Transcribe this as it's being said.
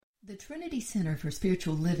The Trinity Center for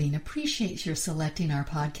Spiritual Living appreciates your selecting our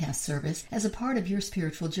podcast service as a part of your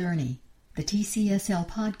spiritual journey. The TCSL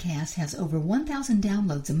podcast has over 1,000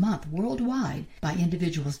 downloads a month worldwide by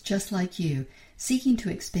individuals just like you, seeking to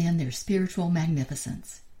expand their spiritual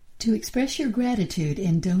magnificence. To express your gratitude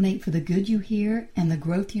and donate for the good you hear and the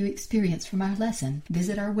growth you experience from our lesson,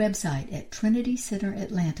 visit our website at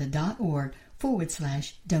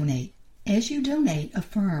trinitycenteratlanta.org/donate. As you donate,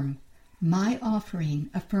 affirm, "My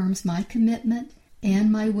offering affirms my commitment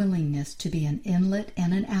and my willingness to be an inlet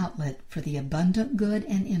and an outlet for the abundant good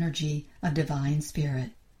and energy of Divine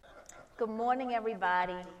Spirit." Good morning,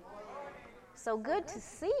 everybody. So good to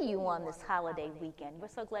see you on this holiday weekend. We're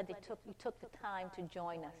so glad that you took the time to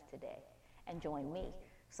join us today and join me.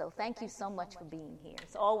 So thank you so much for being here.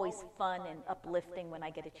 It's always fun and uplifting when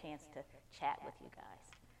I get a chance to chat with you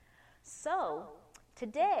guys. So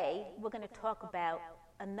today we're going to talk about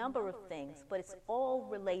a number of things, but it's all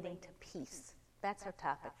relating to peace. That's our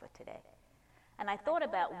topic for today. And I thought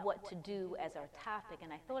about what to do as our topic,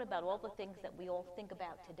 and I thought about all the things that we all think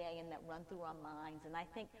about today and that run through our minds. And I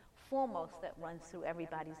think foremost that runs through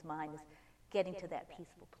everybody's mind is getting to that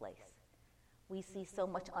peaceful place. We see so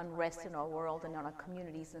much unrest in our world and in our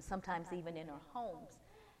communities, and sometimes even in our homes,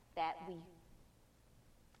 that we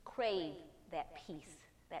crave that peace,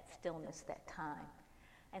 that stillness, that time.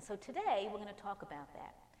 And so today we're going to talk about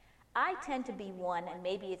that. I tend to be one, and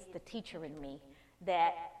maybe it's the teacher in me,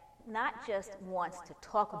 that not just wants to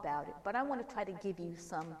talk about it, but I want to try to give you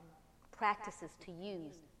some practices to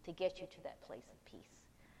use to get you to that place of peace.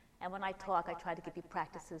 And when I talk, I try to give you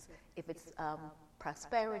practices, if it's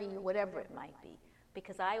prosperity or whatever it might be,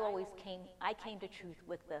 because I came to truth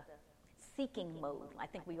with the seeking mode. I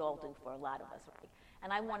think we all do for a lot of us, right?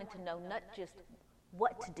 And I wanted to know not just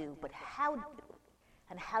what to do, but how to do it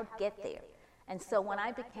and how to get there. And so when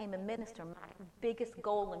I became a minister, my biggest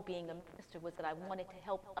goal in being a minister was that I wanted to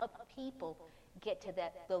help other people get to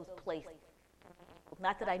those places.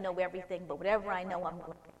 Not that I know everything, but whatever I know, I'm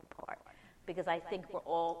going to take part. Because I think we're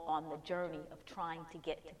all on the journey of trying to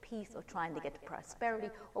get to peace or trying to get to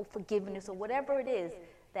prosperity or forgiveness or whatever it is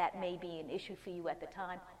that may be an issue for you at the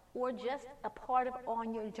time, or just a part of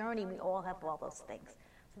on your journey. We all have all those things.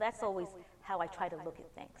 So that's always how I try to look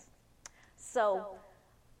at things. So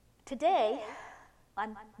today,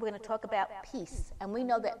 we're going to talk about peace, and we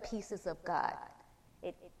know that peace is of God.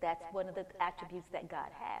 That's one of the attributes that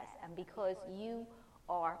God has, and because you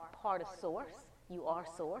are part of Source, you are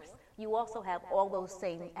Source, you also have all those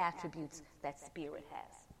same attributes that Spirit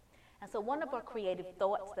has. And so one of our creative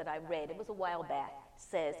thoughts that I read, it was a while back,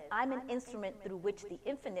 says, "I'm an instrument through which the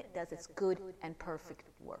infinite does its good and perfect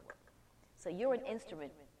work." So you're an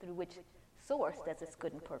instrument through which Source does its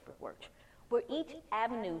good and perfect work. We're each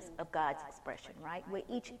avenues of God's expression, right? We're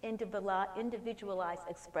each individualized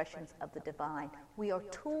expressions of the divine. We are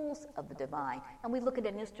tools of the divine, and we look at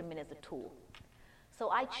an instrument as a tool. So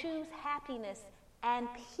I choose happiness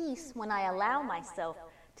and peace when I allow myself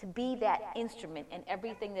to be that instrument in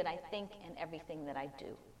everything that I think and everything that I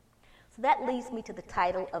do. So that leads me to the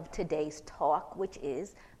title of today's talk, which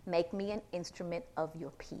is "Make Me an Instrument of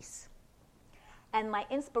Your Peace." And my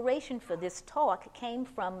inspiration for this talk came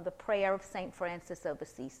from the prayer of St. Francis of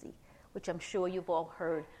Assisi, which I'm sure you've all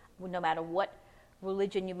heard. No matter what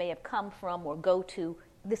religion you may have come from or go to,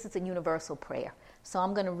 this is a universal prayer. So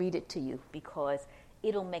I'm going to read it to you because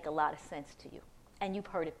it'll make a lot of sense to you. And you've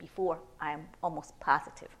heard it before, I am almost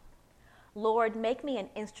positive. "Lord, make me an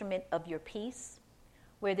instrument of your peace.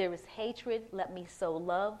 Where there is hatred, let me sow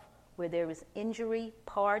love. Where there is injury,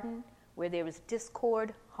 pardon. Where there is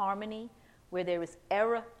discord, harmony. Where there is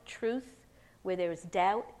error, truth. Where there is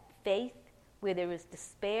doubt, faith. Where there is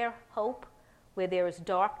despair, hope. Where there is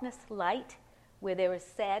darkness, light. Where there is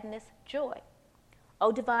sadness, joy.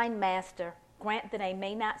 O Divine Master, grant that I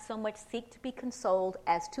may not so much seek to be consoled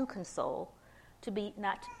as to console,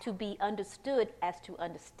 not to be understood as to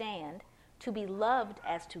understand, to be loved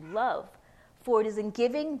as to love. For it is in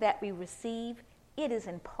giving that we receive, it is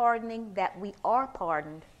in pardoning that we are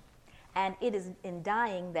pardoned, and it is in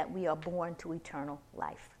dying that we are born to eternal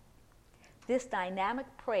life." This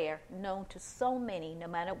dynamic prayer, known to so many, no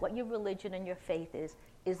matter what your religion and your faith is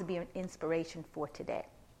to be an inspiration for today.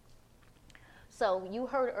 So you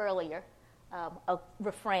heard earlier a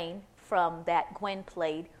refrain from that Gwen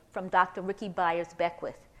played from Dr. Ricky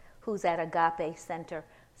Byers-Beckwith, who's at Agape Center,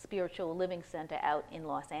 Spiritual Living Center out in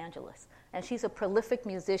Los Angeles. And she's a prolific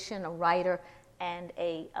musician, a writer, and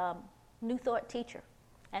a New Thought teacher.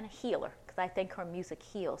 And a healer, because I think her music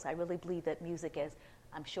heals. I really believe that music is,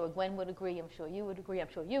 I'm sure Gwen would agree, I'm sure you would agree, I'm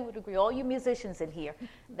sure you would agree, all you musicians in here,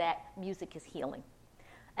 that music is healing.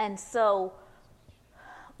 And so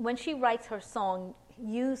when she writes her song,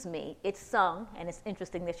 Use Me, it's sung, and it's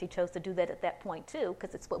interesting that she chose to do that at that point too,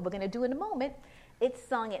 because it's what we're going to do in a moment. It's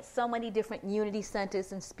sung at so many different unity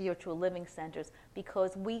centers and spiritual living centers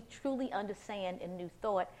because we truly understand in New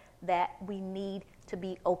Thought that we need to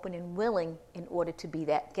be open and willing in order to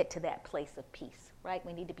get to that place of peace, right?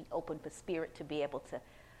 We need to be open for Spirit to be able to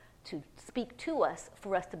speak to us,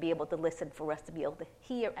 for us to be able to listen, for us to be able to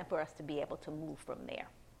hear, and for us to be able to move from there.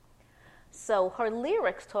 So her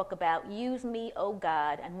lyrics talk about, use me, O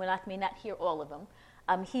God, and when I may not hear all of them,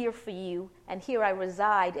 I'm here for you, and here I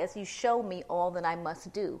reside as you show me all that I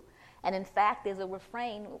must do. And in fact, there's a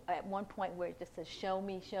refrain at one point where it just says, show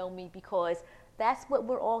me, because that's what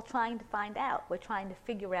we're all trying to find out. We're trying to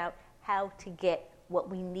figure out how to get what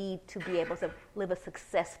we need to be able to live a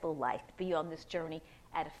successful life, to be on this journey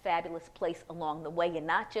at a fabulous place along the way, and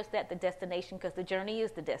not just at the destination, because the journey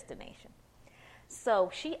is the destination. So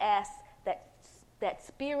she asks that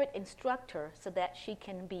Spirit instruct her so that she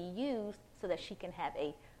can be used, so that she can have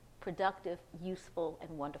a productive, useful, and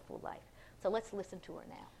wonderful life. So let's listen to her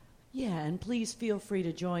now. Yeah, and please feel free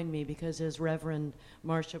to join me because as Reverend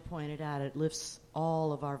Marcia pointed out, it lifts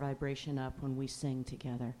all of our vibration up when we sing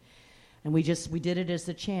together. And we did it as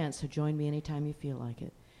a chant, so join me anytime you feel like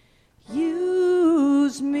it.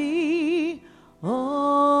 Use me,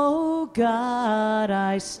 oh God,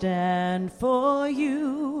 I stand for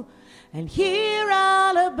you. And here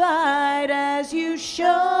I'll abide as you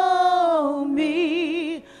show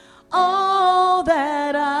me all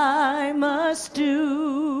that I must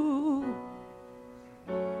do.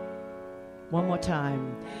 One more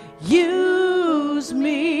time. Use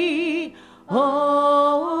me,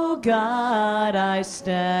 oh God, I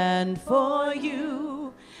stand for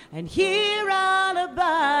you. And here I'll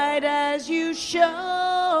abide as you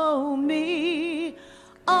show me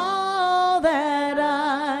all that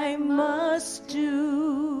I must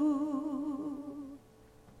do.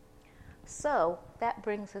 So that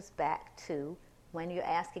brings us back to when you're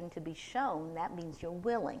asking to be shown, that means you're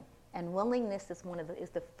willing. And willingness is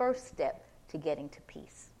the first step to getting to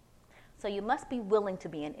peace. So you must be willing to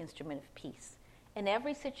be an instrument of peace. In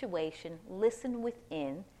every situation, listen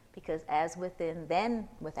within, because as within, then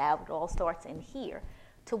without, it all starts in here,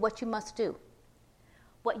 to what you must do.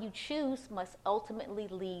 What you choose must ultimately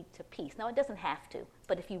lead to peace. Now, it doesn't have to,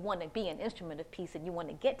 but if you want to be an instrument of peace and you want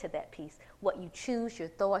to get to that peace, what you choose, your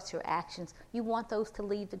thoughts, your actions, you want those to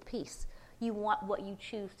lead to peace. You want what you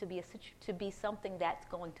choose to be something that's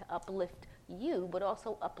going to uplift you, but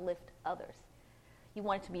also uplift others. You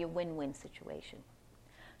want it to be a win-win situation.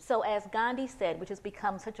 So as Gandhi said, which has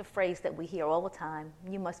become such a phrase that we hear all the time,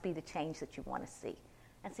 you must be the change that you want to see.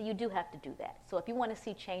 And so you do have to do that. So if you want to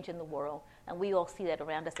see change in the world, and we all see that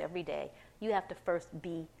around us every day, you have to first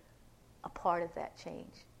be a part of that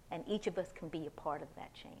change. And each of us can be a part of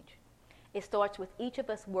that change. It starts with each of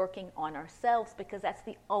us working on ourselves, because that's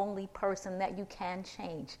the only person that you can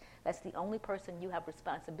change. That's the only person you have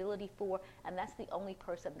responsibility for, and that's the only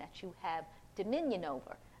person that you have dominion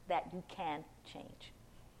over, that you can change.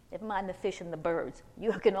 Never mind the fish and the birds.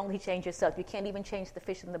 You can only change yourself. You can't even change the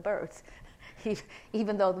fish and the birds.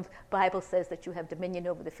 Even though the Bible says that you have dominion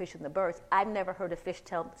over the fish and the birds, I've never heard a fish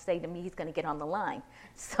say to me he's going to get on the line.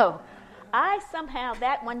 So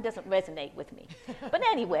that one doesn't resonate with me. But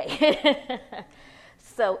anyway,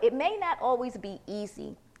 so it may not always be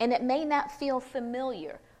easy, and it may not feel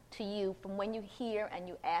familiar to you from when you hear and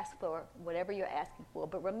you ask for whatever you're asking for.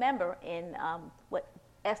 But remember, in what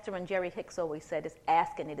Esther and Jerry Hicks always said is,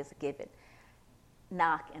 ask and it is given.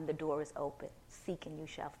 Knock and the door is open. Seek and you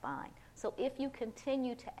shall find. So if you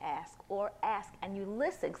continue to ask and you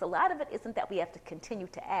listen, because a lot of it isn't that we have to continue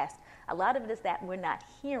to ask. A lot of it is that we're not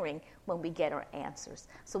hearing when we get our answers.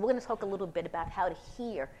 So we're going to talk a little bit about how to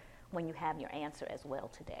hear when you have your answer as well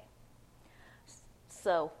today.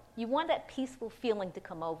 So you want that peaceful feeling to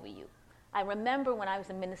come over you. I remember when I was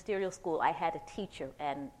in ministerial school, I had a teacher,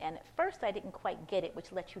 and at first I didn't quite get it, which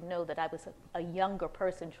lets you know that I was a younger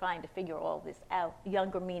person trying to figure all this out,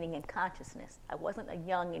 younger meaning in consciousness. I wasn't a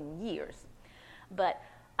young in years. But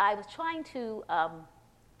I was trying to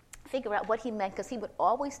figure out what he meant, because he would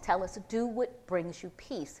always tell us, do what brings you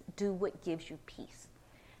peace, do what gives you peace.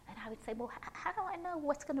 And I would say, well, how do I know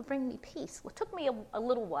what's going to bring me peace? Well, it took me a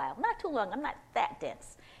little while, not too long, I'm not that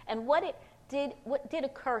dense. And what did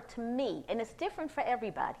occur to me, and it's different for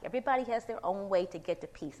everybody. Everybody has their own way to get to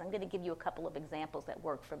peace. I'm going to give you a couple of examples that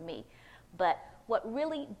work for me. But what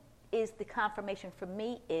really is the confirmation for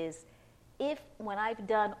me is, when I've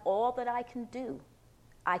done all that I can do,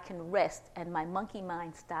 I can rest and my monkey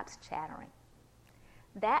mind stops chattering.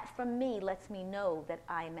 That, for me, lets me know that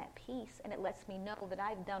I am at peace, and it lets me know that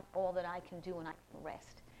I've done all that I can do and I can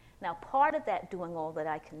rest. Now, part of that doing all that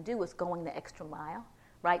I can do is going the extra mile,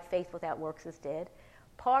 right? Faith without works is dead.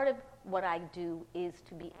 Part of what I do is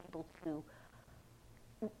to be able to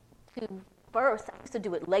first, I used to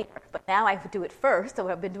do it later, but now I do it first, so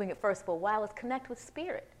I've been doing it first for a while, is connect with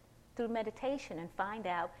spirit through meditation and find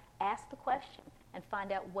out, ask the question, and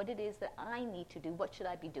find out what it is that I need to do. What should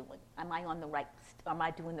I be doing? Am I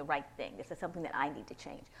doing the right thing? Is there something that I need to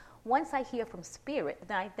change? Once I hear from spirit,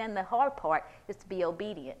 then the hard part is to be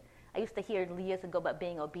obedient. I used to hear years ago about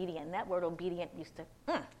being obedient, and that word obedient used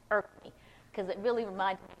to irk me, because it really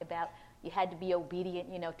reminded me about you had to be obedient,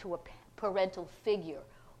 to a parental figure,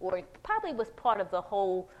 or it probably was part of the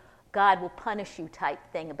whole God will punish you type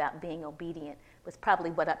thing about being obedient, was probably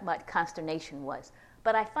what my consternation was.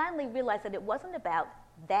 But I finally realized that it wasn't about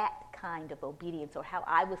that kind of obedience or how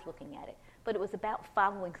I was looking at it, but it was about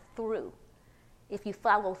following through. If you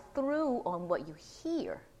follow through on what you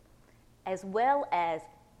hear, as well as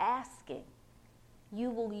asking, you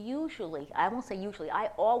will usually, I won't say usually, I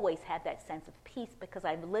always have that sense of peace because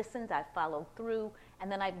I've listened, I've followed through, and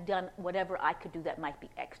then I've done whatever I could do that might be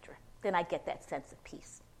extra. Then I get that sense of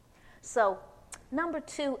peace. So, number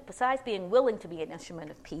 2, besides being willing to be an instrument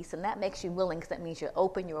of peace, and that makes you willing because that means you're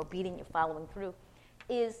open, you're obedient, you're following through,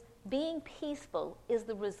 is being peaceful is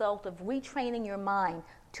the result of retraining your mind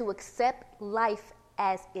to accept life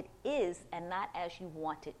as it is and not as you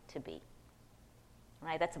want it to be.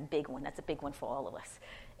 Right? That's a big one. That's a big one for all of us,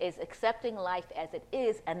 is accepting life as it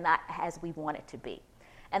is and not as we want it to be.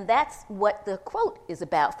 And that's what the quote is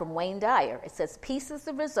about from Wayne Dyer. It says, peace is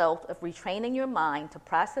the result of retraining your mind to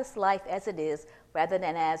process life as it is rather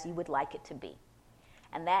than as you would like it to be.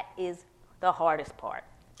 And that is the hardest part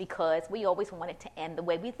because we always want it to end the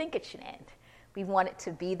way we think it should end. We want it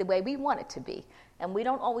to be the way we want it to be. And we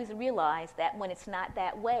don't always realize that when it's not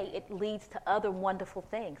that way, it leads to other wonderful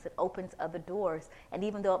things. It opens other doors. And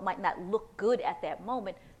even though it might not look good at that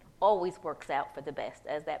moment, always works out for the best,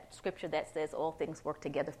 as that scripture that says all things work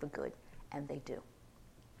together for good, and they do.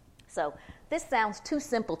 So this sounds too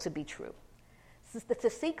simple to be true. The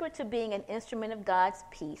secret to being an instrument of God's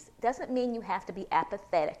peace doesn't mean you have to be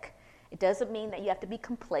apathetic. It doesn't mean that you have to be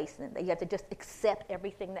complacent, that you have to just accept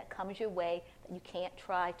everything that comes your way, that you can't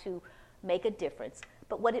try to make a difference.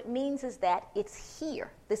 But what it means is that it's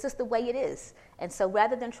here. This is the way it is. And so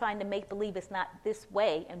rather than trying to make believe it's not this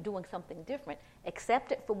way and doing something different,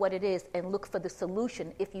 accept it for what it is and look for the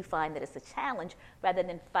solution if you find that it's a challenge rather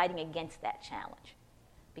than fighting against that challenge.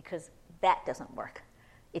 Because that doesn't work.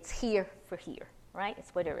 It's here for here, right?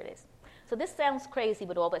 It's whatever it is. So this sounds crazy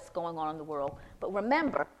with all that's going on in the world. But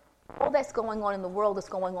remember, all that's going on in the world is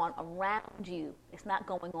going on around you. It's not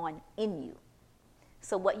going on in you.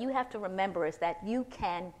 So what you have to remember is that you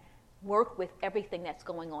can work with everything that's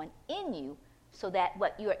going on in you so that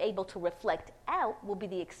what you're able to reflect out will be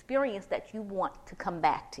the experience that you want to come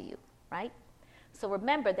back to you, right? So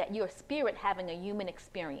remember that you're a spirit having a human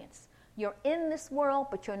experience. You're in this world,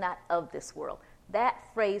 but you're not of this world. That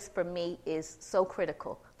phrase for me is so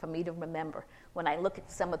critical for me to remember. When I look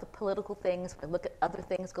at some of the political things, when I look at other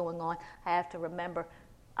things going on, I have to remember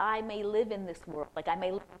I may live in this world, like I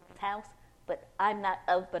may live in this house, but I'm not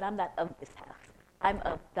of this house. I'm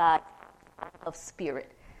of God, of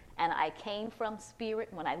spirit. And I came from spirit.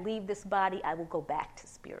 When I leave this body, I will go back to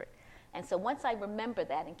spirit. And so once I remember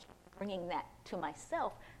that and keep bringing that to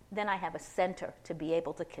myself, then I have a center to be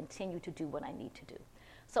able to continue to do what I need to do.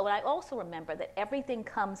 So I also remember that everything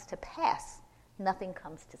comes to pass, nothing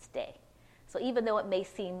comes to stay. So even though it may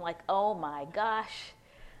seem like, oh my gosh,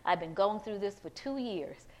 I've been going through this for 2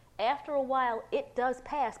 years, after a while it does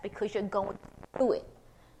pass because you're going through it.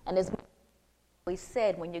 And as we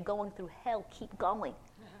said, when you're going through hell, keep going.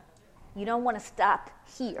 You don't want to stop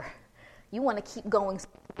here. You want to keep going so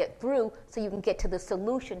you can get through so you can get to the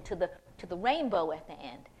solution, to the rainbow at the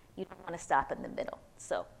end. You don't want to stop in the middle.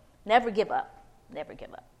 So never give up. Never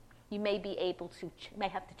give up. You may be able to, may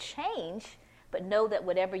have to change, but know that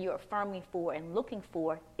whatever you're affirming for and looking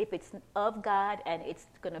for, if it's of God and it's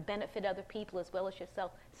going to benefit other people as well as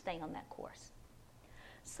yourself, stay on that course.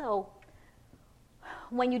 So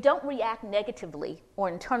when you don't react negatively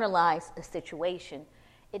or internalize a situation,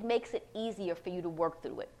 it makes it easier for you to work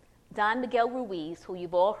through it. Don Miguel Ruiz, who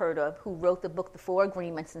you've all heard of, who wrote the book The Four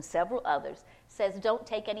Agreements and several others, says don't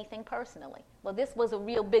take anything personally. Well, this was a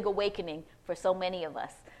real big awakening for so many of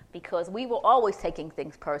us because we were always taking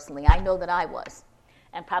things personally. I know that I was,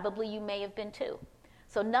 and probably you may have been too.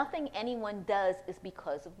 So nothing anyone does is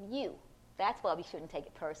because of you. That's why we shouldn't take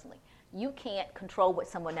it personally. You can't control what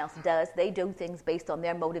someone else does. They do things based on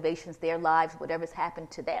their motivations, their lives, whatever's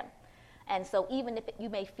happened to them. And so even if you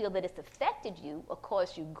may feel that it's affected you or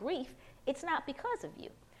caused you grief, it's not because of you.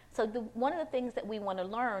 So one of the things that we want to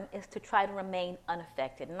learn is to try to remain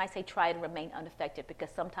unaffected. And I say try to remain unaffected because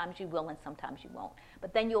sometimes you will and sometimes you won't.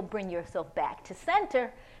 But then you'll bring yourself back to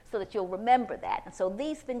center so that you'll remember that. And so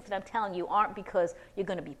these things that I'm telling you aren't because you're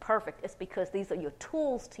going to be perfect. It's because these are your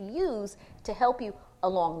tools to use to help you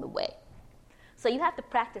along the way. So you have to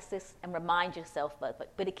practice this and remind yourself of it,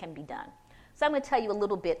 but it can be done. So I'm going to tell you a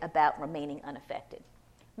little bit about remaining unaffected.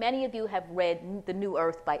 Many of you have read The New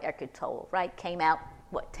Earth by Eckhart Tolle, right? Came out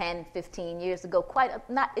 10, 15 years ago.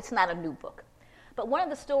 It's not a new book. But one of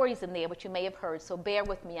the stories in there, which you may have heard, so bear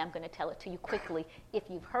with me, I'm going to tell it to you quickly. If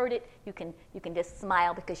you've heard it, you can just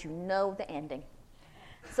smile because you know the ending.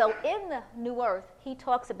 So in The New Earth, he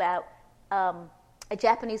talks about a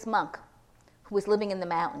Japanese monk who was living in the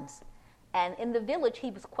mountains. And in the village, he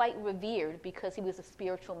was quite revered because he was a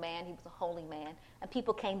spiritual man, he was a holy man, and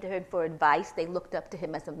people came to him for advice. They looked up to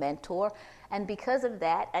him as a mentor. And because of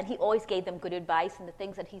that, and he always gave them good advice, and the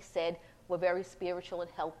things that he said were very spiritual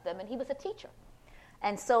and helped them, and he was a teacher.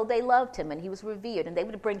 And so they loved him, and he was revered, and they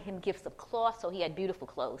would bring him gifts of cloth, so he had beautiful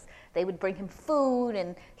clothes. They would bring him food,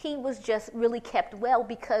 and he was just really kept well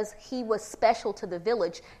because he was special to the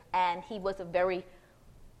village, and he was a very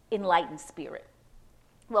enlightened spirit.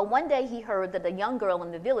 Well, one day he heard that a young girl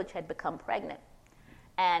in the village had become pregnant,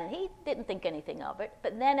 and he didn't think anything of it.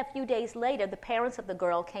 But then a few days later, the parents of the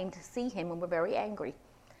girl came to see him and were very angry.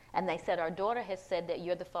 And they said, our daughter has said that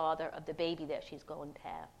you're the father of the baby that she's going to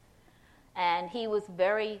have. And he was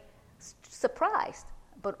very surprised,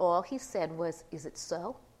 but all he said was, is it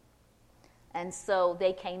so? And so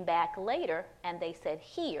they came back later, and they said,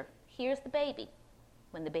 here's the baby,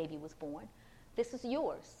 when the baby was born. This is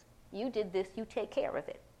yours. You did this, you take care of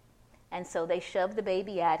it. And so they shoved the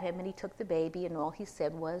baby at him, and he took the baby, and all he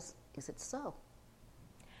said was, is it so?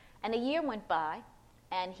 And a year went by,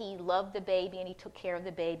 and he loved the baby, and he took care of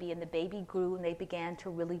the baby, and the baby grew, and they began to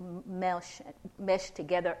really mesh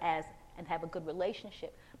together and have a good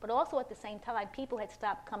relationship. But also at the same time, people had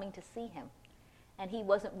stopped coming to see him, and he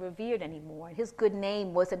wasn't revered anymore. His good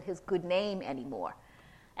name wasn't his good name anymore.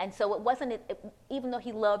 And so it wasn't, even though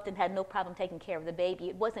he loved and had no problem taking care of the baby,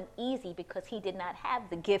 it wasn't easy because he did not have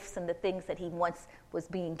the gifts and the things that he once was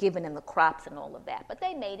being given and the crops and all of that. But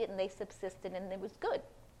they made it and they subsisted and it was good.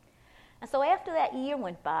 And so after that year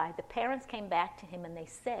went by, the parents came back to him and they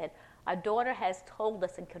said, our daughter has told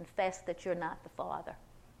us and confessed that you're not the father.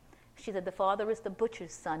 She said the father is the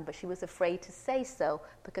butcher's son, but she was afraid to say so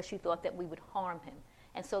because she thought that we would harm him.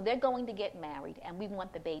 And so they're going to get married and we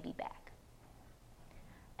want the baby back.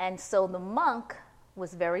 And so the monk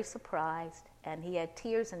was very surprised, and he had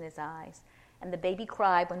tears in his eyes. And the baby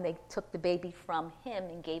cried when they took the baby from him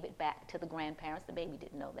and gave it back to the grandparents. The baby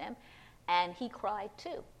didn't know them. And he cried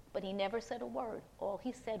too, but he never said a word. All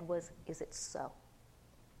he said was, is it so?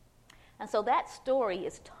 And so that story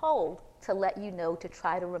is told to let you know to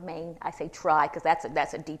try to remain, I say try because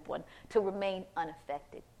that's a deep one, to remain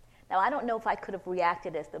unaffected. Now, I don't know if I could have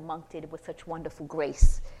reacted as the monk did with such wonderful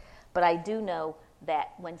grace, but I do know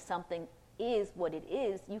that when something is what it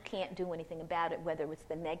is, you can't do anything about it, whether it's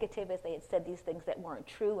the negative, as they had said these things that weren't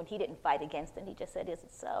true, and he didn't fight against it. He just said, is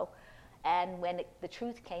it so? And when the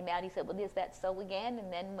truth came out, he said, well, is that so again?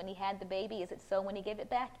 And then when he had the baby, is it so when he gave it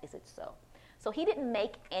back? Is it so? So he didn't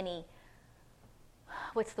make any,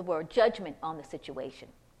 judgment on the situation.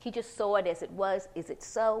 He just saw it as it was. Is it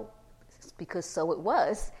so? Because so it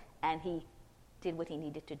was, and he did what he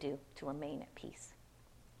needed to do to remain at peace.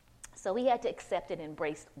 So he had to accept and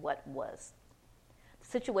embrace what was. The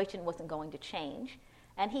situation wasn't going to change,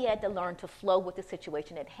 and he had to learn to flow with the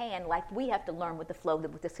situation at hand, like we have to learn with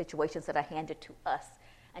the situations that are handed to us,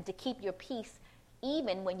 and to keep your peace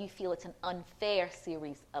even when you feel it's an unfair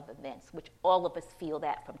series of events, which all of us feel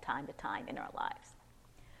that from time to time in our lives.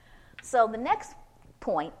 So the next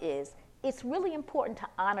point is, it's really important to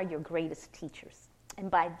honor your greatest teachers. And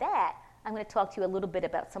by that, I'm going to talk to you a little bit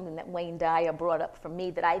about something that Wayne Dyer brought up for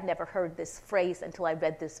me that I'd never heard this phrase until I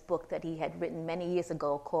read this book that he had written many years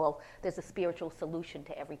ago called There's a Spiritual Solution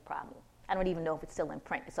to Every Problem. I don't even know if it's still in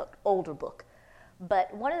print. It's an older book.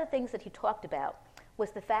 But one of the things that he talked about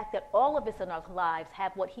was the fact that all of us in our lives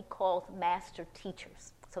have what he calls master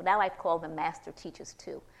teachers. So now I've called them master teachers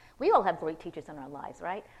too. We all have great teachers in our lives,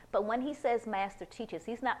 right? But when he says master teachers,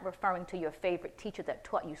 he's not referring to your favorite teacher that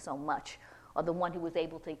taught you so much, or the one who was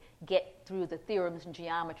able to get through the theorems in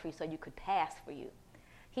geometry so you could pass for you.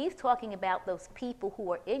 He's talking about those people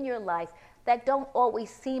who are in your life that don't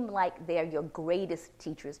always seem like they're your greatest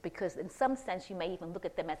teachers, because in some sense you may even look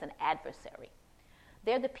at them as an adversary.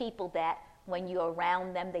 They're the people that when you're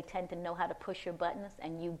around them, they tend to know how to push your buttons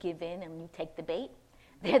and you give in and you take the bait.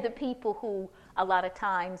 They're the people who a lot of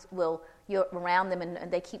times will, you're around them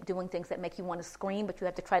and they keep doing things that make you want to scream, but you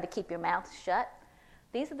have to try to keep your mouth shut.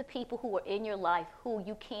 These are the people who are in your life who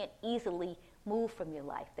you can't easily move from your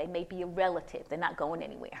life. They may be a relative. They're not going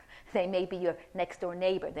anywhere. They may be your next-door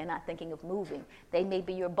neighbor. They're not thinking of moving. They may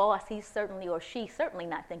be your boss. He's certainly, or she's certainly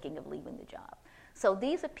not thinking of leaving the job. So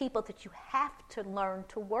these are people that you have to learn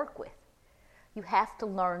to work with. You have to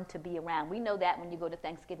learn to be around. We know that when you go to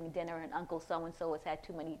Thanksgiving dinner and Uncle so-and-so has had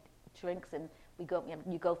too many drinks and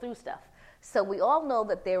you go through stuff. So we all know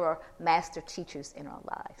that there are master teachers in our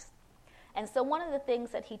lives. And so one of the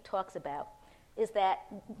things that he talks about is that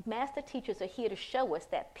master teachers are here to show us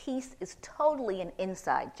that peace is totally an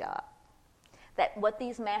inside job. That what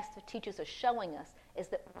these master teachers are showing us is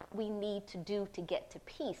that what we need to do to get to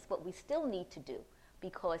peace, what we still need to do,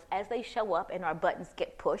 because as they show up and our buttons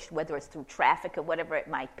get pushed, whether it's through traffic or whatever it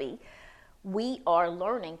might be, we are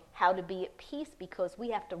learning how to be at peace because we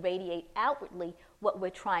have to radiate outwardly what we're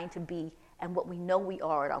trying to be and what we know we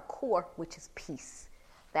are at our core, which is peace.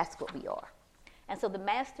 That's what we are. And so the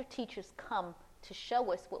master teachers come to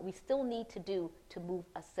show us what we still need to do to move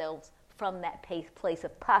ourselves from that place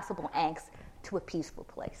of possible angst to a peaceful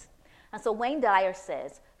place. And so Wayne Dyer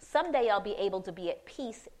says, someday I'll be able to be at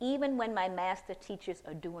peace even when my master teachers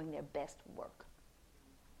are doing their best work.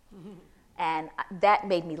 And that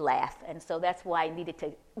made me laugh. And so that's why I needed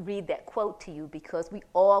to read that quote to you, because we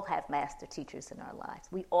all have master teachers in our lives.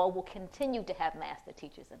 We all will continue to have master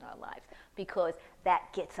teachers in our lives because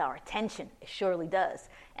that gets our attention. It surely does.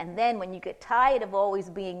 And then when you get tired of always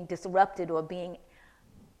being disrupted or being,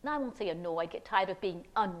 no, I won't say annoyed, get tired of being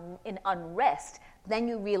in unrest, then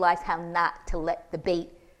you realize how not to let the bait,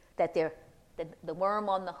 that the worm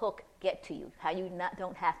on the hook get to you, how you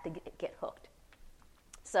don't have to get hooked.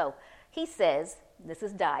 So he says, this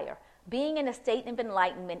is Dyer, being in a state of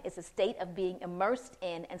enlightenment is a state of being immersed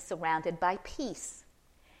in and surrounded by peace.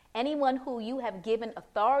 Anyone who you have given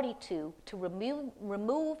authority to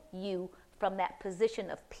remove you from that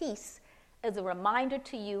position of peace is a reminder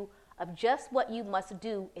to you of just what you must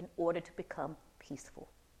do in order to become peaceful.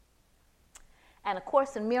 And A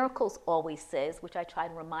Course in Miracles always says, which I try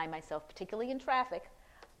to remind myself, particularly in traffic,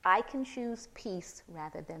 I can choose peace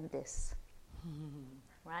rather than this.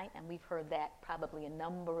 Right? And we've heard that probably a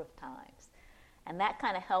number of times. And that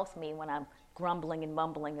kind of helps me when I'm grumbling and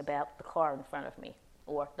mumbling about the car in front of me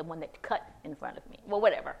or the one that cut in front of me, well,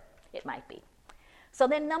 whatever it might be. So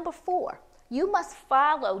then number 4, you must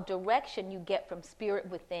follow direction you get from spirit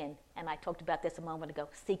within. And I talked about this a moment ago,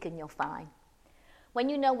 seek and you'll find. When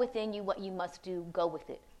you know within you what you must do, go with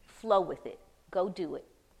it, flow with it, go do it.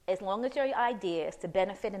 As long as your idea is to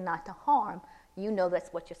benefit and not to harm, you know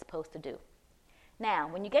that's what you're supposed to do. Now,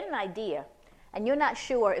 when you get an idea, and you're not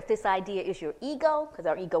sure if this idea is your ego, because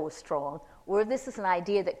our ego is strong, or if this is an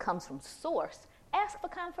idea that comes from source, ask for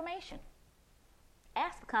confirmation.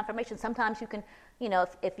 Ask for confirmation. Sometimes you can,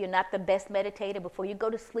 if you're not the best meditator, before you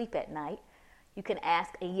go to sleep at night, you can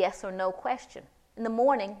ask a yes or no question. In the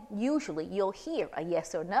morning, usually, you'll hear a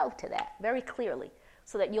yes or no to that very clearly,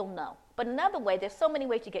 so that you'll know. But another way, there's so many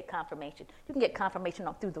ways you get confirmation. You can get confirmation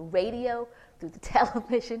through the radio, through the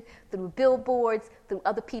television, through billboards, through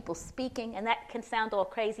other people speaking, and that can sound all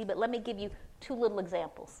crazy, but let me give you 2 little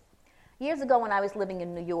examples. Years ago when I was living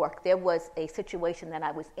in New York, there was a situation that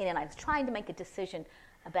I was in, and I was trying to make a decision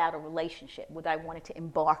about a relationship, whether I wanted to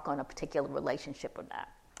embark on a particular relationship or not.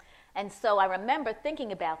 And so I remember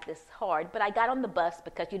thinking about this hard, but I got on the bus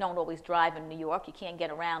because you don't always drive in New York. You can't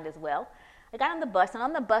get around as well. I got on the bus, and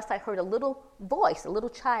on the bus I heard a little voice, a little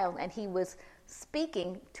child, and he was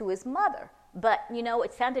speaking to his mother. But,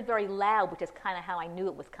 it sounded very loud, which is kind of how I knew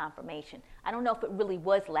it was confirmation. I don't know if it really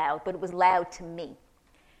was loud, but it was loud to me.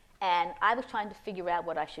 And I was trying to figure out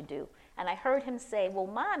what I should do. And I heard him say, well,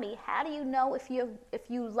 Mommy, how do you know if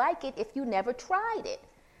you like it if you never tried it?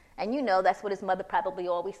 And that's what his mother probably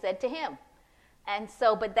always said to him. And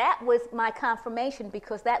so, but that was my confirmation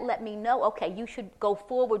because that let me know, okay, you should go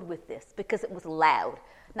forward with this because it was loud.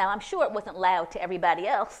 Now, I'm sure it wasn't loud to everybody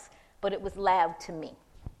else, but it was loud to me.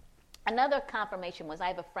 Another confirmation was I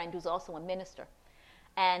have a friend who's also a minister,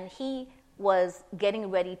 and he was getting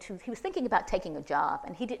ready he was thinking about taking a job,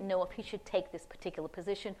 and he didn't know if he should take this particular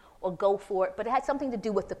position or go for it, but it had something to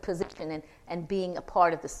do with the position and being a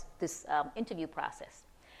part of this interview process.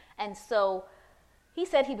 And so he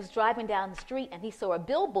said he was driving down the street and he saw a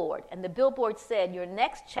billboard, and the billboard said, your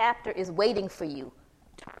next chapter is waiting for you.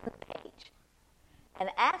 Turn the page. And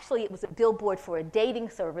actually it was a billboard for a dating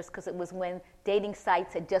service because it was when dating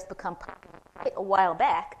sites had just become popular a while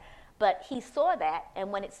back. But he saw that,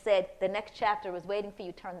 and when it said the next chapter is waiting for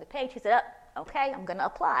you, turn the page, he said, okay, I'm going to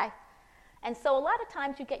apply. And so a lot of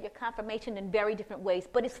times you get your confirmation in very different ways,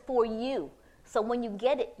 but it's for you. So when you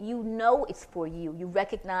get it, you know it's for you. You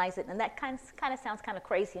recognize it, and that kind of sounds kind of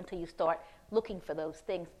crazy until you start looking for those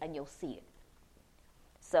things, and you'll see it.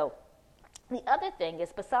 So the other thing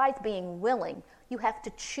is, besides being willing, you have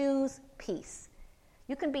to choose peace.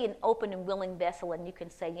 You can be an open and willing vessel, and you can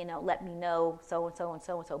say, let me know, so-and-so and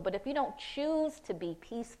so-and-so. But if you don't choose to be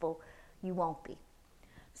peaceful, you won't be.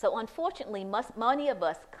 So unfortunately, many of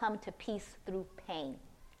us come to peace through pain,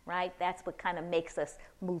 right? That's what kind of makes us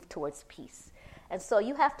move towards peace. And so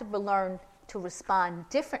you have to learn to respond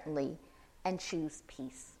differently and choose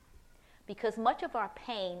peace. Because much of our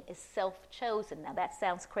pain is self-chosen. Now that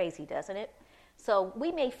sounds crazy, doesn't it? So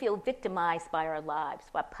we may feel victimized by our lives,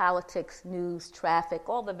 by politics, news, traffic,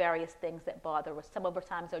 all the various things that bother us. Some of our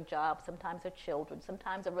times our jobs, sometimes our children,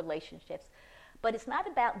 sometimes our relationships. But it's not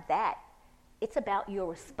about that. It's about your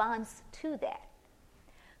response to that.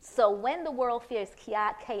 So when the world feels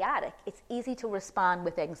chaotic, it's easy to respond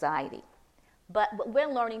with anxiety. But what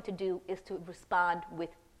we're learning to do is to respond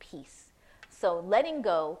with peace. So letting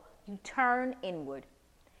go, you turn inward.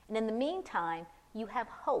 And in the meantime, you have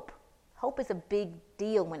hope. Hope is a big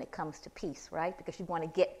deal when it comes to peace, right? Because you want to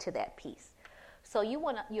get to that peace. So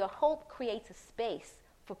your hope creates a space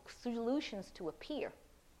for solutions to appear.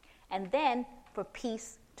 And then for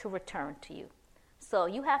peace to return to you. So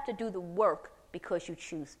you have to do the work because you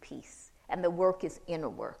choose peace. And the work is inner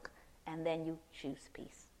work. And then you choose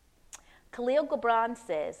peace. Khalil Gibran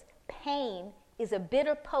says, pain is a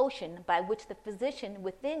bitter potion by which the physician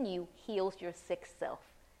within you heals your sick self.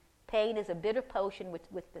 Pain is a bitter potion with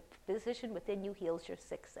the physician within you heals your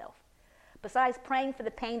sick self. Besides praying for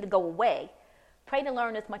the pain to go away, pray to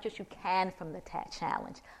learn as much as you can from the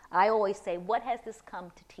challenge. I always say, what has this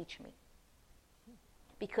come to teach me?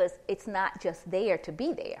 Because it's not just there to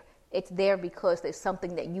be there. It's there because there's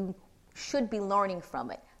something that you should be learning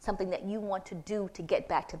from it, something that you want to do to get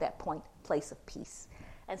back to that place of peace.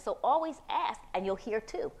 And so always ask, and you'll hear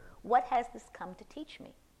too, what has this come to teach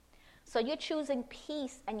me? So you're choosing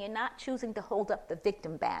peace, and you're not choosing to hold up the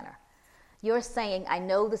victim banner. You're saying, I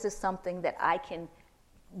know this is something that I can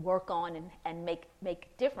work on and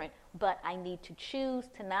make different, but I need to choose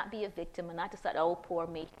to not be a victim and not to say, oh, poor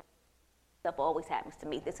me. Stuff always happens to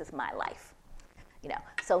me. This is my life.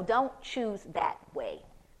 So don't choose that way,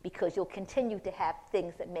 because you'll continue to have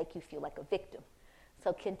things that make you feel like a victim.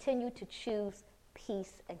 So continue to choose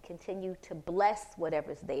peace and continue to bless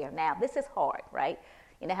whatever's there. Now, this is hard, right?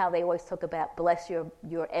 You know how they always talk about bless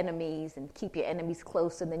your enemies and keep your enemies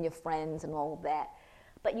closer than your friends and all of that.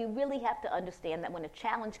 But you really have to understand that when a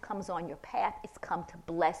challenge comes on your path, it's come to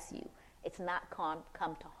bless you. It's not come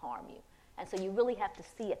to harm you. And so you really have to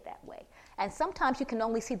see it that way. And sometimes you can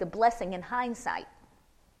only see the blessing in hindsight,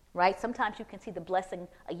 right? Sometimes you can see the blessing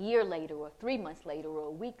a year later or 3 months later or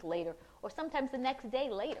a week later or sometimes the next day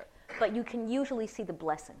later. But you can usually see the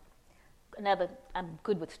blessing. I'm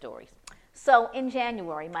good with stories. So in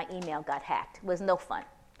January, my email got hacked. It was no fun.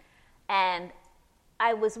 And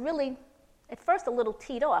I was really, at first, a little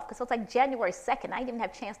teed off because it was like January 2nd. I didn't even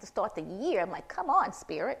have a chance to start the year. I'm like, come on,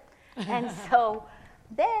 Spirit. And so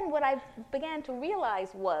then what I began to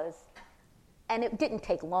realize was, and it didn't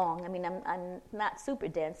take long. I mean, I'm not super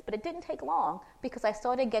dense, but it didn't take long because I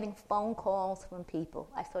started getting phone calls from people.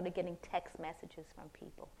 I started getting text messages from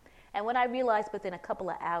people. And what I realized within a couple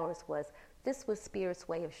of hours was this was Spirit's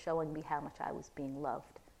way of showing me how much I was being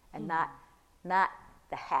loved and not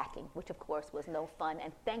the hacking, which of course was no fun.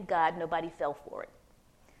 And thank God nobody fell for it.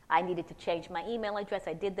 I needed to change my email address.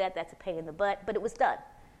 I did that. That's a pain in the butt, but it was done.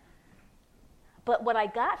 But what I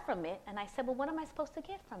got from it, and I said, well, what am I supposed to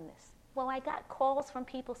get from this? Well, I got calls from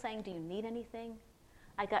people saying, do you need anything?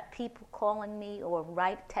 I got people calling me or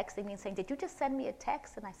texting me and saying, did you just send me a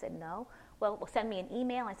text? And I said, no. Well, send me an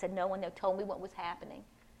email. I said, no, and they told me what was happening.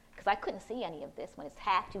 Because I couldn't see any of this. When it's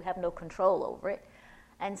hacked, you have no control over it.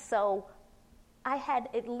 And so I had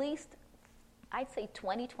at least, I'd say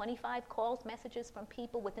 20, 25 calls, messages from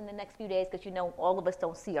people within the next few days, because all of us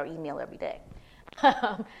don't see our email every day,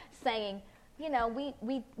 saying,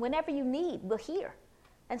 we whenever you need, we're here.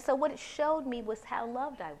 And so what it showed me was how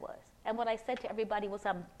loved I was. And what I said to everybody was,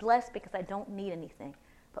 I'm blessed because I don't need anything.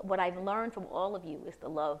 But what I've learned from all of you is the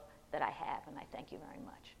love that I have, and I thank you very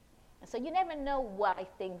much. And so you never know why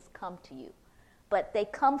things come to you, but they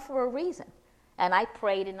come for a reason. And I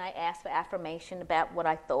prayed and I asked for affirmation about what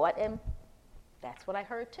I thought, and that's what I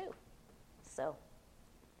heard too. So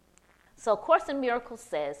Course in Miracles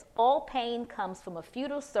says, all pain comes from a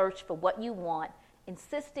futile search for what you want,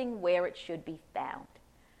 insisting where it should be found.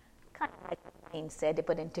 Kind of like Wayne said it,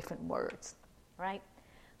 but in different words, right?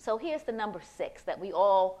 So here's the number 6 that we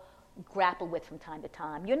all grapple with from time to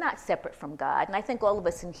time. You're not separate from God. And I think all of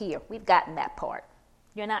us in here, we've gotten that part.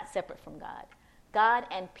 You're not separate from God. God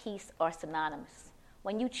and peace are synonymous.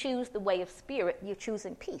 When you choose the way of spirit, you're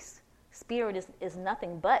choosing peace. Spirit is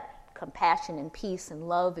nothing but compassion and peace and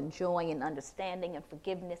love and joy and understanding and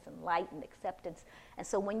forgiveness and light and acceptance. And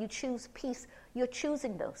so when you choose peace, you're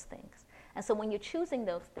choosing those things. And so when you're choosing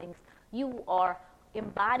those things, you are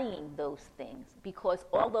embodying those things, because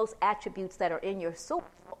all those attributes that are in your soul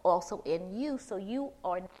are also in you. So you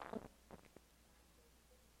are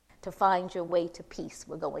to find your way to peace.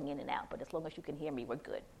 We're going in and out, but as long as you can hear me, we're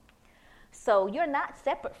good. So you're not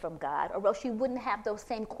separate from God, or else you wouldn't have those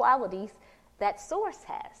same qualities that Source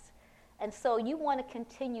has. And so you want to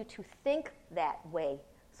continue to think that way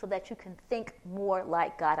so that you can think more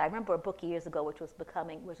like God. I remember a book years ago which was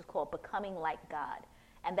called Becoming Like God.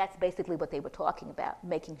 And that's basically what they were talking about,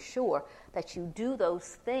 making sure that you do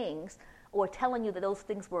those things, or telling you that those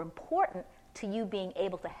things were important to you being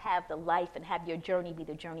able to have the life and have your journey be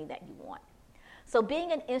the journey that you want. So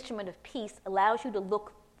being an instrument of peace allows you to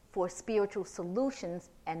look for spiritual solutions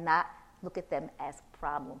and not look at them as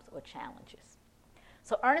problems or challenges.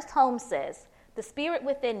 So Ernest Holmes says, the spirit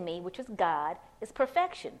within me, which is God, is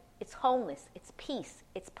perfection, it's wholeness, it's peace,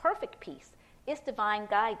 it's perfect peace, it's divine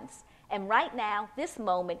guidance. And right now, this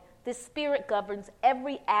moment, this spirit governs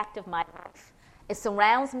every act of my life. It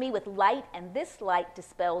surrounds me with light, and this light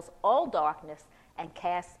dispels all darkness and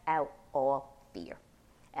casts out all fear.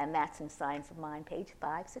 And that's in Science of Mind, page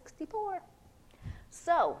 564.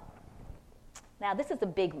 So, now this is a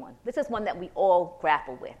big one. This is one that we all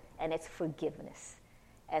grapple with, and it's forgiveness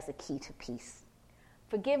as a key to peace.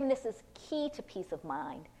 Forgiveness is key to peace of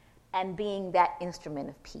mind and being that instrument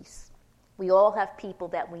of peace. We all have people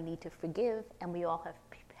that we need to forgive, and we all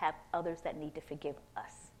have others that need to forgive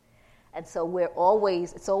us. And so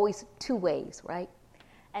it's always two ways, right?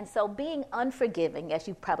 And so being unforgiving, as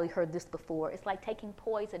you've probably heard this before, is like taking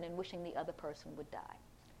poison and wishing the other person would die.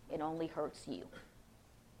 It only hurts you.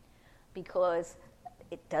 Because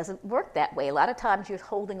it doesn't work that way. A lot of times you're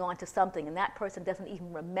holding on to something and that person doesn't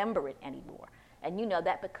even remember it anymore. And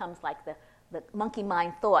that becomes like the monkey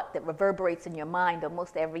mind thought that reverberates in your mind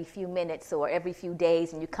almost every few minutes or every few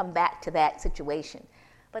days, and you come back to that situation.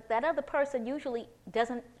 But that other person usually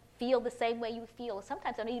doesn't feel the same way you feel, or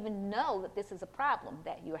sometimes don't even know that this is a problem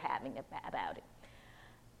that you're having about it.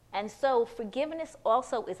 And so forgiveness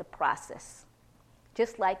also is a process,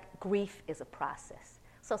 just like grief is a process.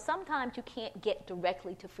 So sometimes you can't get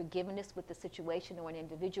directly to forgiveness with the situation or an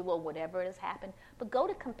individual, whatever has happened, but go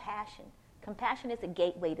to compassion. Compassion is a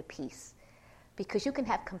gateway to peace, because you can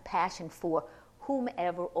have compassion for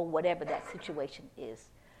whomever or whatever that situation is.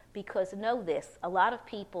 Because know this, a lot of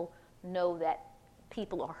people know that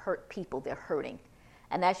people are hurt people, they're hurting.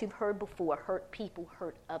 And as you've heard before, hurt people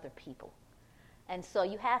hurt other people. And so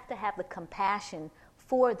you have to have the compassion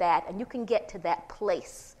for that, and you can get to that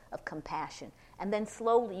place of compassion. And then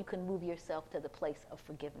slowly you can move yourself to the place of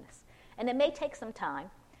forgiveness. And it may take some time,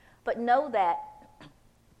 but know that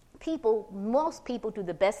most people do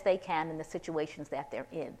the best they can in the situations that they're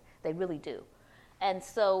in. They really do. And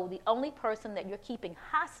so the only person that you're keeping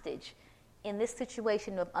hostage in this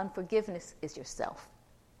situation of unforgiveness is yourself.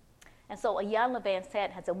 And so Iyanla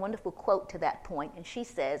Vanzant has a wonderful quote to that point, and she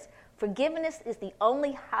says, forgiveness is the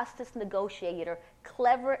only hostage negotiator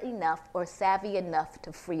clever enough or savvy enough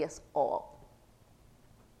to free us all.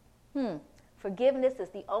 Forgiveness is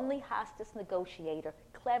the only hostage negotiator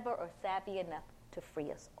clever or savvy enough to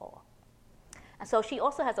free us all. And so she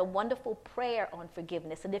also has a wonderful prayer on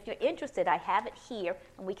forgiveness. And if you're interested, I have it here,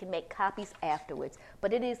 and we can make copies afterwards.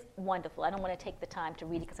 But it is wonderful. I don't want to take the time to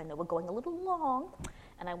read it because I know we're going a little long,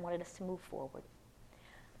 and I wanted us to move forward.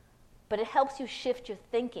 But it helps you shift your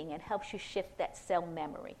thinking and helps you shift that cell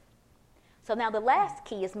memory. So now the last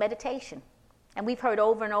key is meditation. And we've heard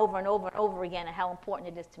over and over and over and over again how important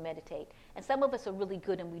it is to meditate. And some of us are really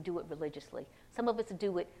good and we do it religiously. Some of us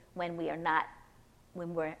do it when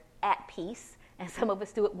we're at peace, and some of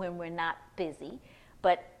us do it when we're not busy.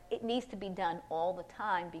 But it needs to be done all the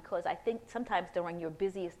time, because I think sometimes during your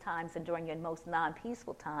busiest times and during your most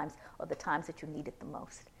non-peaceful times are the times that you need it the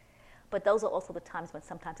most. But those are also the times when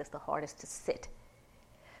sometimes it's the hardest to sit.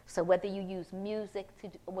 So whether you use music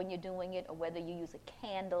when you're doing it, or whether you use a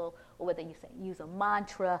candle, or whether you use a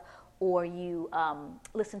mantra, or you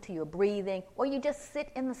listen to your breathing, or you just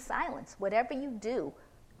sit in the silence, whatever you do,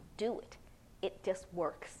 do it. It just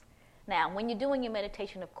works. Now, when you're doing your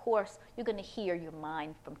meditation, of course, you're going to hear your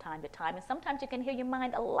mind from time to time, and sometimes you can hear your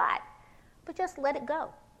mind a lot, but just let it go.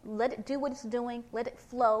 Let it do what it's doing, let it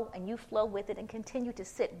flow, and you flow with it and continue to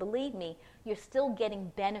sit. Believe me, you're still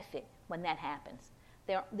getting benefit when that happens.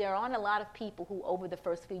 There aren't a lot of people who, over the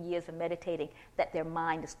first few years of meditating, that their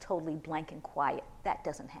mind is totally blank and quiet. That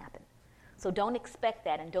doesn't happen. So don't expect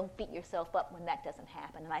that, and don't beat yourself up when that doesn't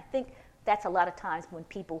happen. And I think that's a lot of times when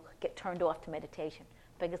people get turned off to meditation,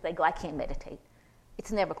 because they go, I can't meditate.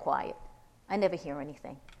 It's never quiet. I never hear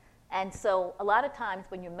anything. And so a lot of times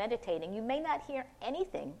when you're meditating, you may not hear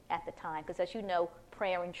anything at the time, because as you know,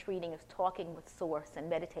 prayer and treating is talking with Source, and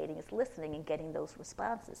meditating is listening and getting those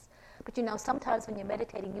responses. But you know, sometimes when you're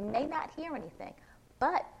meditating, you may not hear anything.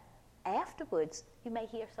 But afterwards, you may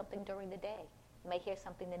hear something during the day. You may hear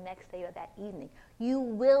something the next day or that evening. You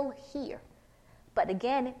will hear. But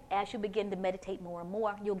again, as you begin to meditate more and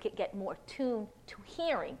more, you'll get more tuned to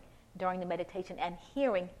hearing during the meditation, and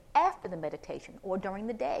hearing after the meditation or during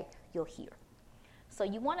the day, you'll hear. So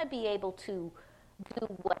you want to be able to do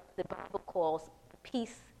what the Bible calls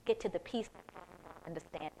peace, get to the peace of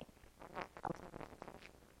understanding.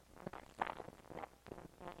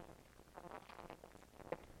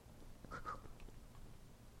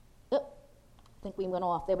 I think we went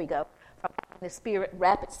off. There we go. From the Spirit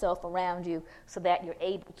wrap itself around you so that you're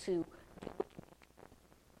able to.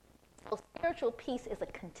 So spiritual peace is a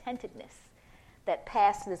contentedness that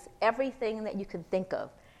passes everything that you can think of,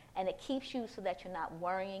 and it keeps you so that you're not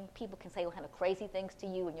worrying. People can say all kind of crazy things to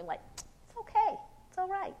you, and you're like, it's okay, it's all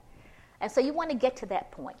right. And so you want to get to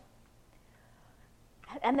that point.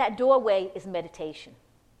 And that doorway is meditation.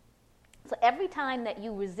 So every time that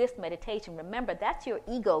you resist meditation, remember, that's your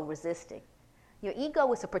ego resisting. Your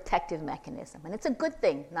ego is a protective mechanism, and it's a good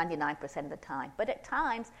thing 99% of the time. But at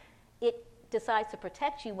times, it decides to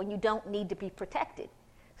protect you when you don't need to be protected.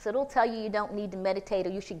 So it'll tell you don't need to meditate, or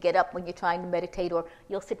you should get up when you're trying to meditate, or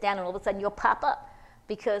you'll sit down and all of a sudden you'll pop up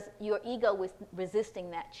because your ego is resisting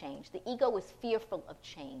that change. The ego is fearful of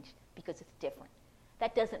change because it's different.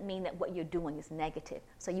 That doesn't mean that what you're doing is negative.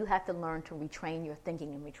 So you have to learn to retrain your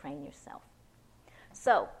thinking and retrain yourself.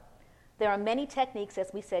 So there are many techniques,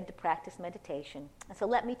 as we said, to practice meditation. And so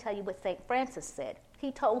let me tell you what St. Francis said.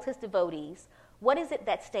 He told his devotees, what is it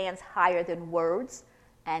that stands higher than words?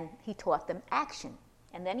 And he taught them action.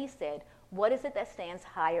 And then he said, what is it that stands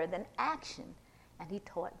higher than action? And he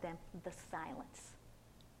taught them the silence.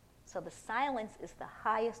 So the silence is the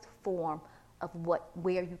highest form of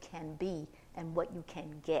where you can be and what you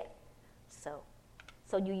can get. So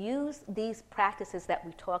you use these practices that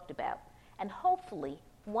we talked about, and hopefully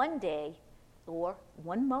one day or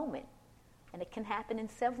one moment, and it can happen in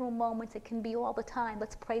several moments, it can be all the time,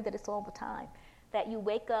 let's pray that it's all the time, that you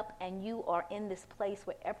wake up and you are in this place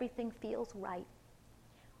where everything feels right.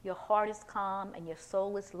 Your heart is calm and your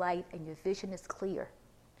soul is light and your vision is clear.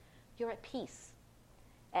 You're at peace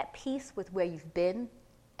with where you've been,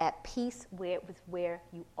 at peace with where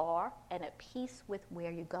you are, and at peace with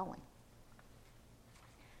where you're going.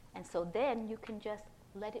 And so then you can just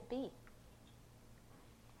let it be.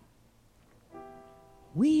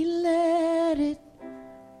 We let it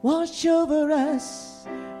wash over us.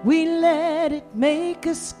 We let it make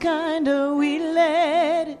us kinder. We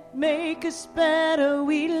let it make us better.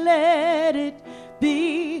 We let it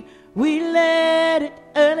be. We let it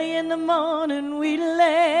early in the morning. We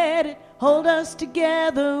let it hold us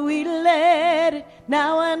together. We let it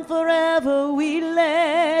now and forever. We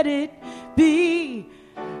let it be.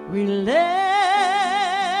 We let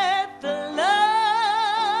the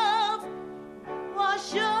love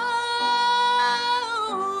wash over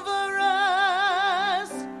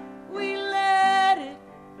us. We let it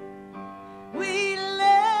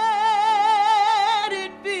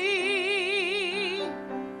be.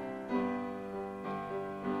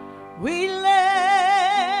 We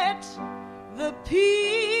let the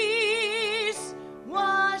peace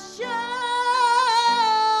wash over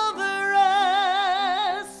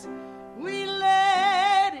us. We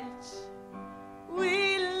let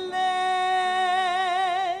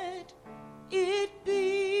it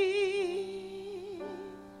be.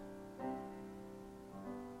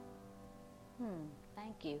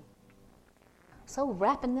 Thank you. So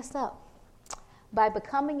wrapping this up, by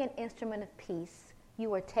becoming an instrument of peace,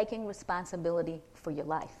 you are taking responsibility for your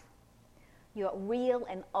life. Your real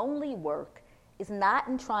and only work is not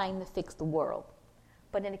in trying to fix the world,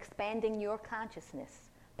 but in expanding your consciousness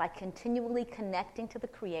by continually connecting to the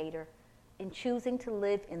Creator and choosing to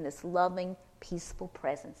live in this loving, peaceful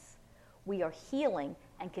presence. We are healing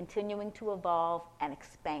and continuing to evolve and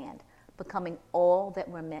expand, becoming all that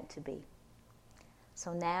we're meant to be.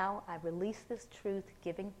 So now I release this truth,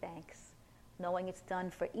 giving thanks, knowing it's done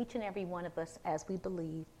for each and every one of us as we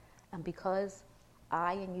believe, and because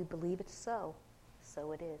I and you believe it's so,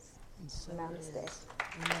 so it is. So Namaste. It is.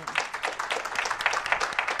 Amen.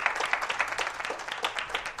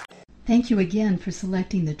 Thank you again for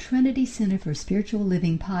selecting the Trinity Center for Spiritual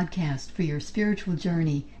Living podcast for your spiritual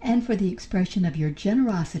journey and for the expression of your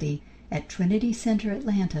generosity at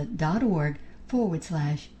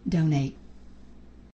trinitycenteratlanta.org/donate.